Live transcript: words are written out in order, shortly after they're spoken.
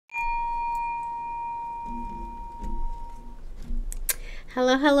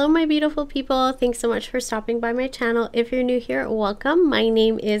Hello, hello, my beautiful people. Thanks so much for stopping by my channel. If you're new here, welcome. My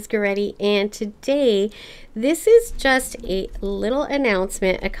name is Goretti, and today this is just a little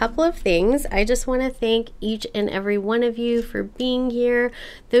announcement, a couple of things. I just want to thank each and every one of you for being here.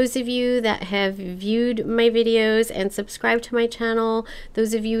 Those of you that have viewed my videos and subscribed to my channel,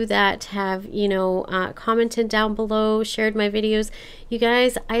 those of you that have, commented down below, shared my videos. You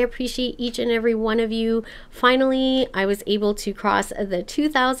guys, I appreciate each and every one of you. Finally, I was able to cross the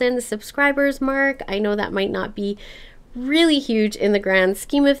 2,000 subscribers mark. I know that might not be really huge in the grand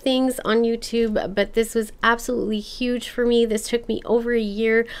scheme of things on YouTube, but this was absolutely huge for me. This took me over a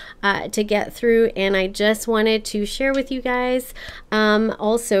year to get through, and I just wanted to share with you guys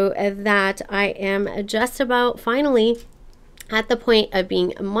also that I am just about finally at the point of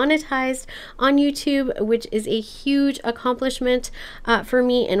being monetized on YouTube, which is a huge accomplishment for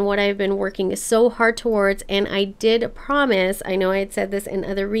me and what I've been working so hard towards. And I did promise, I know I had said this in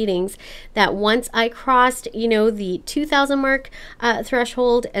other readings, that once I crossed, the 2,000 mark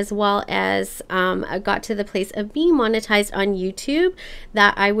threshold, as well as I got to the place of being monetized on YouTube,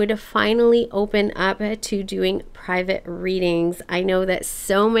 that I would finally open up to doing private readings. I know that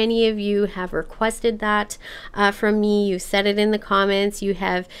so many of you have requested that from me. You said it in the comments. You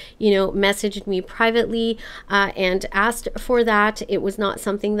have, messaged me privately and asked for that. It was not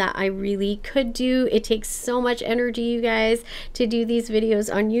something that I really could do. It takes so much energy, you guys, to do these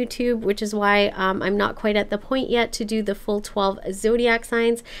videos on YouTube, which is why I'm not quite at the point yet to do the full 12 zodiac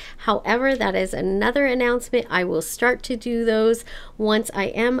signs. However, that is another announcement. I will start to do those once I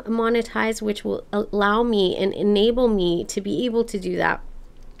am monetized, which will allow me and enable me to be able to do that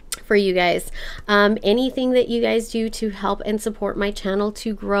for you guys. Anything that you guys do to help and support my channel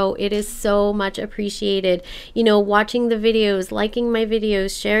to grow, it is so much appreciated. Watching the videos, liking my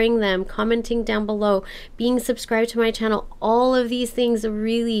videos, sharing them, commenting down below, being subscribed to my channel, all of these things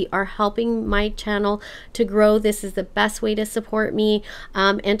really are helping my channel to grow. This is the best way to support me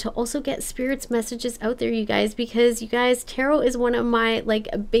and to also get spirits messages out there, you guys, because you guys, tarot is one of my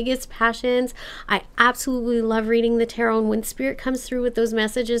biggest passions. I absolutely love reading the tarot, and when spirit comes through with those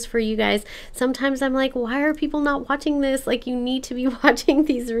messages for you guys, sometimes I'm like, why are people not watching this? You need to be watching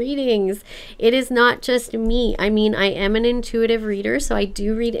these readings. It is not just me. I mean, I am an intuitive reader, so I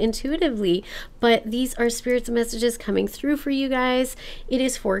do read intuitively, but these are spirit's messages coming through for you guys. It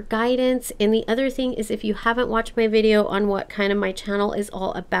is for guidance. And the other thing is, if you haven't watched my video on what kind of my channel is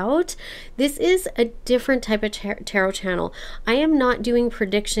all about, this is a different type of tarot channel. I am not doing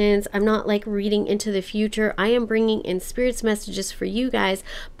predictions. I'm not reading into the future. I am bringing in spirit's messages for you guys.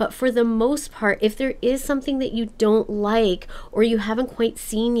 But for the most part, if there is something that you don't like or you haven't quite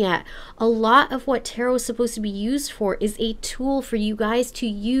seen yet, a lot of what tarot is supposed to be used for is a tool for you guys to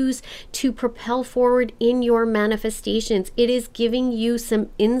use to propel forward in your manifestations. It is giving you some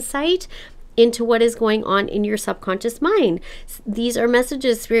insight into what is going on in your subconscious mind. These are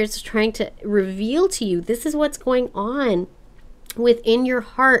messages spirits are trying to reveal to you. This is what's going on within your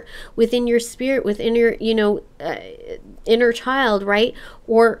heart, within your spirit, within your inner child, right?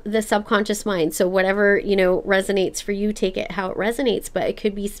 Or the subconscious mind. So whatever resonates for you, take it how it resonates. But it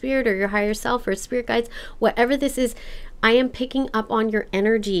could be spirit or your higher self or spirit guides, whatever this is. I am picking up on your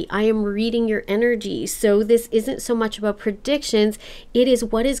energy. I am reading your energy. So this isn't so much about predictions. It is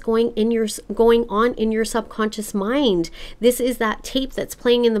what is going on in your subconscious mind. This is that tape that's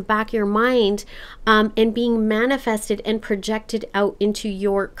playing in the back of your mind and being manifested and projected out into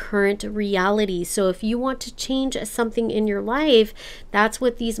your current reality. So if you want to change something in your life, that's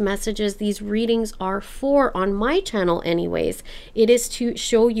what these messages, these readings are for on my channel anyways. It is to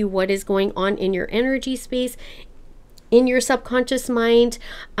show you what is going on in your energy space, in your subconscious mind.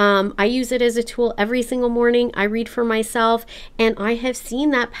 I use it as a tool every single morning. I read for myself, and I have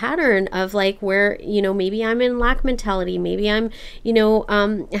seen that pattern of where, maybe I'm in lack mentality. Maybe I'm,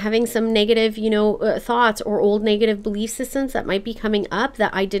 having some negative, thoughts or old negative belief systems that might be coming up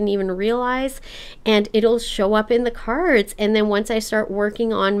that I didn't even realize, and it'll show up in the cards. And then once I start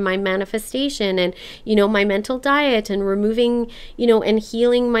working on my manifestation and, my mental diet and removing, and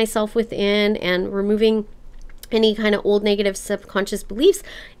healing myself within and removing any kind of old negative subconscious beliefs,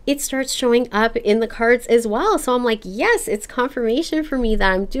 it starts showing up in the cards as well. So I'm like, yes, it's confirmation for me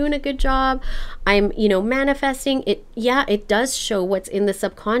that I'm doing a good job. I'm, manifesting it. Yeah, it does show what's in the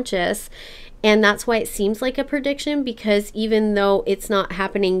subconscious. And that's why it seems like a prediction, because even though it's not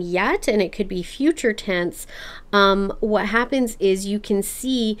happening yet and it could be future tense, what happens is you can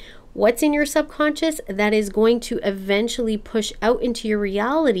see what's in your subconscious that is going to eventually push out into your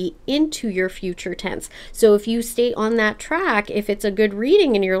reality, into your future tense. So if you stay on that track, if it's a good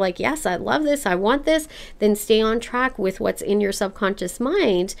reading and you're like, yes, I love this, I want this, then stay on track with what's in your subconscious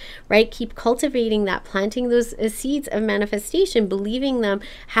mind, right? Keep cultivating that, planting those seeds of manifestation, believing them,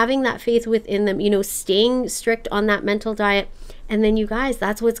 having that faith within them, you know, staying strict on that mental diet. And then you guys,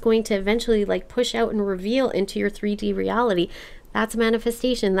 that's what's going to eventually like push out and reveal into your 3D reality. That's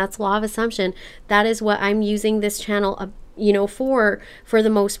manifestation. That's law of assumption. That is what I'm using this channel, you know, for the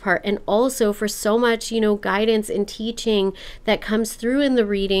most part. And also for so much, you know, guidance and teaching that comes through in the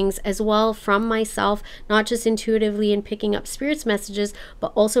readings as well from myself, not just intuitively and picking up spirit's messages,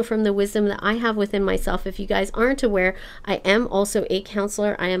 but also from the wisdom that I have within myself. If you guys aren't aware, I am also a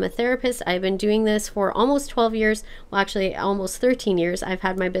counselor. I am a therapist. I've been doing this for almost 12 years. Well, actually almost 13 years. I've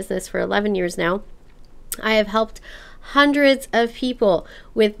had my business for 11 years now. I have helped hundreds of people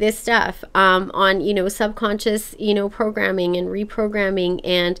with this stuff on, you know, subconscious, you know, programming and reprogramming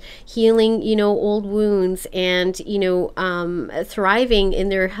and healing, you know, old wounds and, you know, thriving in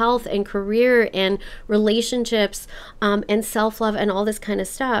their health and career and relationships and self-love and all this kind of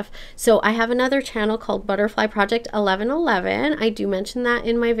stuff. So I have another channel called Butterfly Project 1111. I do mention that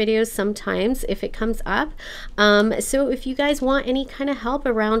in my videos sometimes if it comes up. So if you guys want any kind of help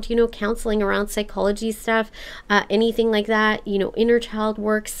around, you know, counseling around psychology stuff, anything like that, you know, inner child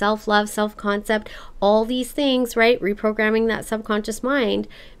work, self-love, self-concept, all these things, right? Reprogramming that subconscious mind,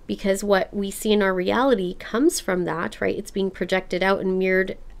 because what we see in our reality comes from that, right? It's being projected out and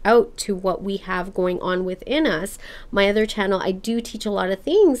mirrored out to what we have going on within us. My other channel, I do teach a lot of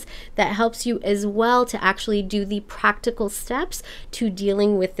things that helps you as well to actually do the practical steps to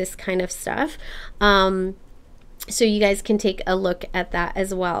dealing with this kind of stuff. So you guys can take a look at that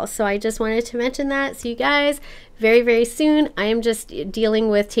as well. So I just wanted to mention that. So you guys, very, very soon, I am just dealing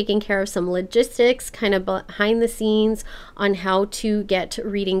with taking care of some logistics, kind of behind the scenes on how to get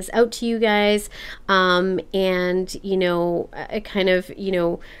readings out to you guys. And, you know, kind of, you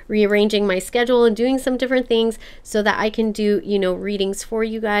know, rearranging my schedule and doing some different things so that I can do, you know, readings for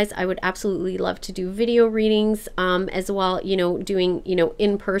you guys. I would absolutely love to do video readings as well, you know, doing, you know,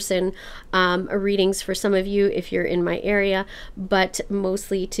 in-person readings for some of you if you're in my area, but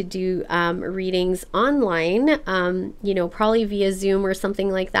mostly to do readings online. You know, probably via Zoom or something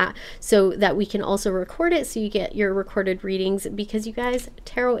like that, so that we can also record it so you get your recorded readings, because you guys,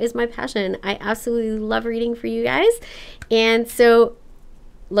 tarot is my passion. I absolutely love reading for you guys. And so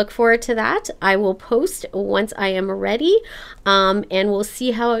look forward to that. I will post once I am ready, and we'll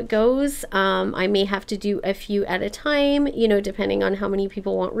see how it goes. I may have to do a few at a time, you know, depending on how many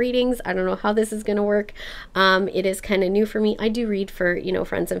people want readings. I don't know how this is going to work. It is kind of new for me. I do read for, you know,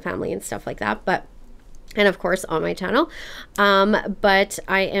 friends and family and stuff like that, but and of course on my channel, but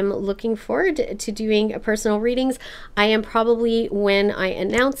I am looking forward to doing personal readings. I am probably, when I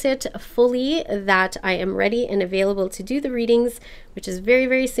announce it fully that I am ready and available to do the readings, which is very,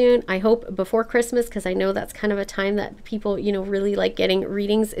 very soon. I hope before Christmas, because I know that's kind of a time that people, you know, really like getting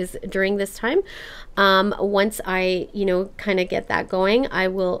readings is during this time. Once I, you know, kind of get that going, I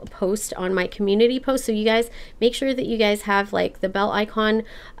will post on my community post. So you guys make sure that you guys have like the bell icon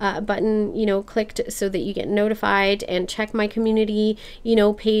button, you know, clicked so that you get notified, and check my community, you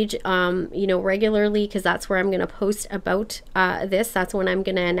know, page, you know, regularly, because that's where I'm going to post about this. That's when I'm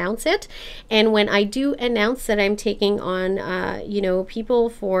going to announce it. And when I do announce that I'm taking on, you know, people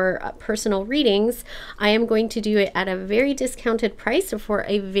for personal readings, I am going to do it at a very discounted price for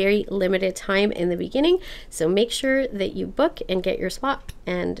a very limited time in the beginning. So make sure that you book and get your spot,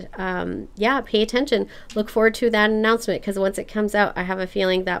 and yeah, pay attention. Look forward to that announcement, because once it comes out, I have a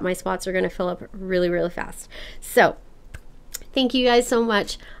feeling that my spots are going to fill up really, really fast. So thank you guys so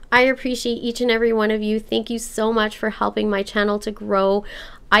much. I appreciate each and every one of you. Thank you so much for helping my channel to grow.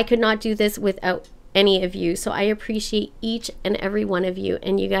 I could not do this without any of you, so I appreciate each and every one of you.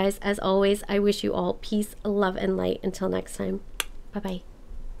 And you guys, as always, I wish you all peace, love, and light. Until next time, bye bye.